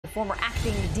former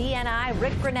acting DNI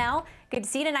Ric Grenell. Good to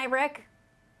see you tonight, Ric.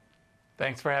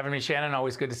 Thanks for having me, Shannon.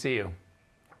 Always good to see you.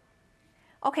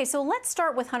 Okay, so let's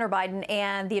start with Hunter Biden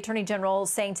and the Attorney General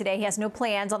saying today he has no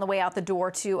plans on the way out the door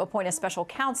to appoint a special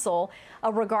counsel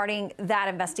regarding that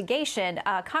investigation.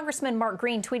 Congressman Mark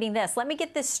Green tweeting this: "Let me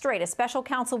get this straight. A special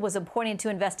counsel was appointed to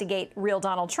investigate real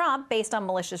Donald Trump based on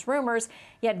malicious rumors,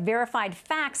 yet verified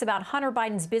facts about Hunter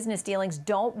Biden's business dealings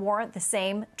don't warrant the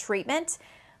same treatment."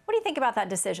 What do you think about that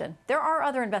decision? There are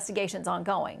other investigations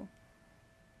ongoing.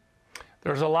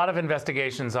 There's a lot of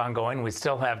investigations ongoing. We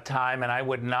still have time, and I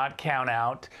would not count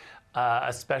out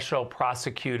a special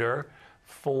prosecutor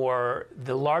for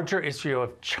the larger issue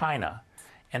of China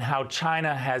and how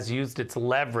China has used its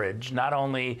leverage, not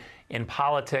only in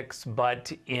politics,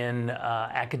 but in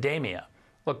academia.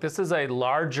 Look, this is a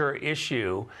larger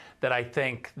issue that I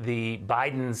think the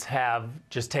Bidens have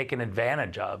just taken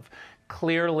advantage of.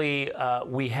 Clearly,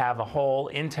 we have a whole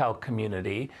intel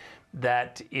community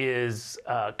that is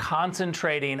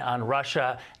concentrating on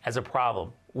Russia as a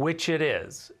problem, which it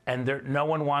is. And no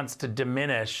one wants to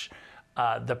diminish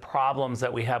the problems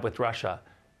that we have with Russia.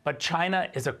 But China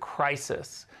is a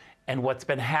crisis. And what's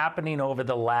been happening over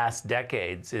the last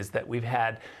decades is that we've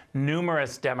had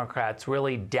numerous Democrats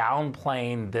really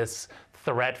downplaying this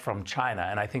threat from China.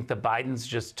 And I think the Bidens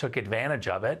just took advantage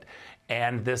of it.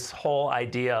 And this whole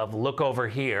idea of look over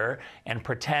here and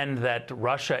pretend that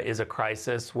Russia is a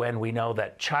crisis when we know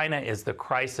that China is the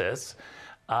crisis,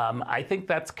 I think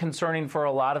that's concerning for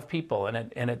a lot of people.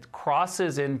 And it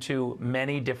crosses into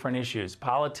many different issues.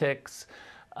 Politics,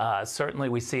 certainly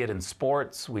we see it in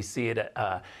sports. We see it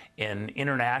in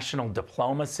international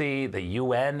diplomacy. The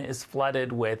UN is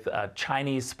flooded with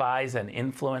Chinese spies and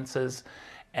influences.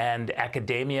 And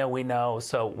academia, we know.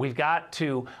 So we've got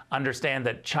to understand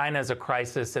that China is a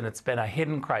crisis, and it's been a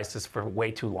hidden crisis for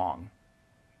way too long.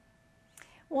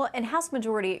 Well, and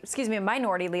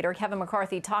Minority Leader Kevin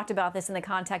McCarthy talked about this in the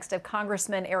context of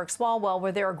Congressman Eric Swalwell,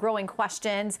 where there are growing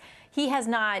questions. He has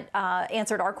not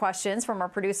answered our questions from our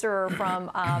producer or from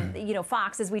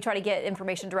Fox as we try to get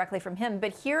information directly from him.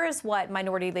 But here is what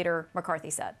Minority Leader McCarthy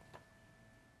said.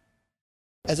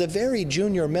 As a very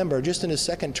junior member, just in his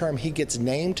second term, he gets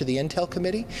named to the Intel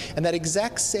Committee. And that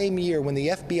exact same year when the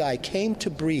FBI came to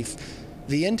brief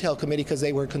the Intel Committee because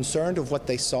they were concerned of what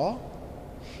they saw,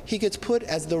 he gets put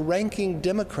as the ranking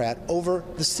Democrat over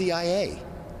the CIA.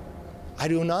 I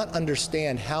do not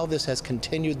understand how this has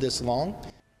continued this long.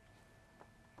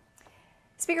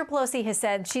 Speaker Pelosi has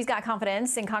said she's got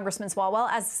confidence in Congressman Swalwell,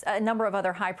 as a number of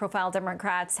other high-profile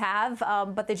Democrats have,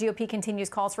 but the GOP continues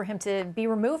calls for him to be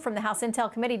removed from the House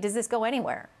Intel Committee. Does this go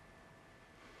anywhere?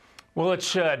 Well, it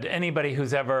should. Anybody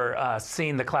who's ever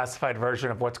seen the classified version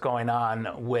of what's going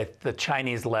on with the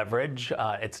Chinese leverage,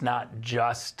 it's not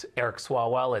just Eric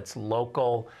Swalwell, it's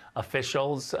local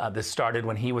officials. This started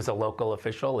when he was a local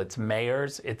official. It's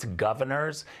mayors, it's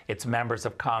governors, it's members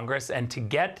of Congress. And to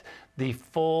get the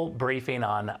full briefing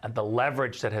on the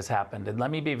leverage that has happened, and let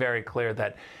me be very clear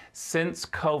that since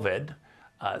COVID,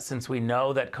 since we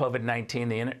know that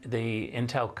COVID-19, the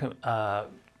Intel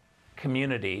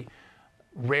community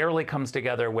rarely comes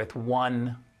together with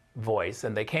one voice,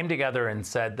 and they came together and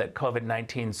said that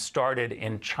COVID-19 started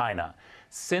in China.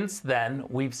 Since then,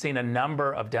 we've seen a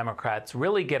number of Democrats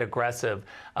really get aggressive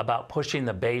about pushing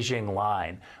the Beijing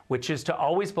line, which is to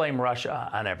always blame Russia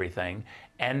on everything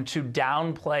and to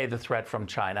downplay the threat from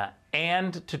China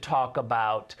and to talk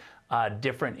about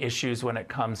different issues when it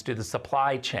comes to the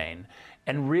supply chain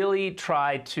and really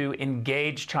try to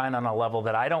engage China on a level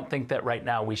that I don't think that right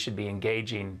now we should be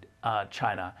engaging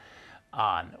China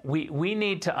on. We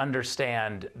need to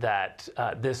understand that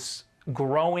this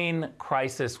growing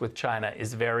crisis with China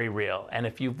is very real. And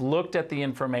if you've looked at the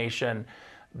information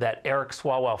that Eric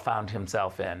Swalwell found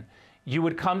himself in, you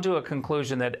would come to a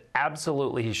conclusion that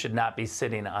absolutely he should not be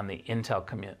sitting on the Intel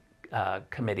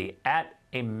committee at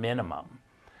a minimum.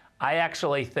 I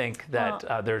actually think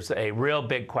that there's a real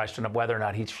big question of whether or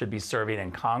not he should be serving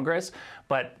in Congress,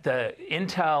 but the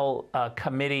Intel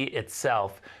committee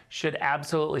itself should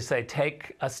absolutely say,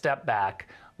 take a step back,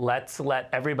 let's let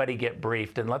everybody get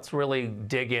briefed, and let's really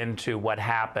dig into what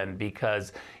happened,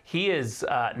 because he is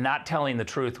not telling the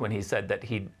truth when he said that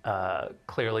he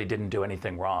clearly didn't do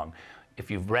anything wrong. If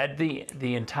you've read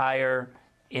the entire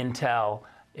Intel,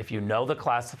 if you know the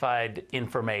classified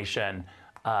information,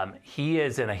 he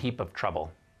is in a heap of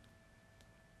trouble.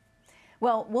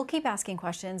 Well, we'll keep asking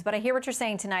questions, but I hear what you're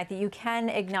saying tonight, that you can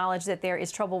acknowledge that there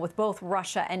is trouble with both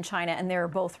Russia and China, and there are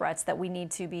both threats that we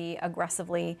need to be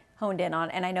aggressively honed in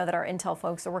on. And I know that our intel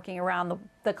folks are working around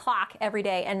the clock every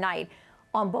day and night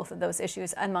on both of those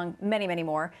issues, among many, many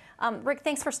more. Ric,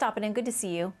 thanks for stopping in. Good to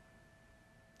see you.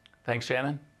 Thanks,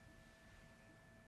 Shannon.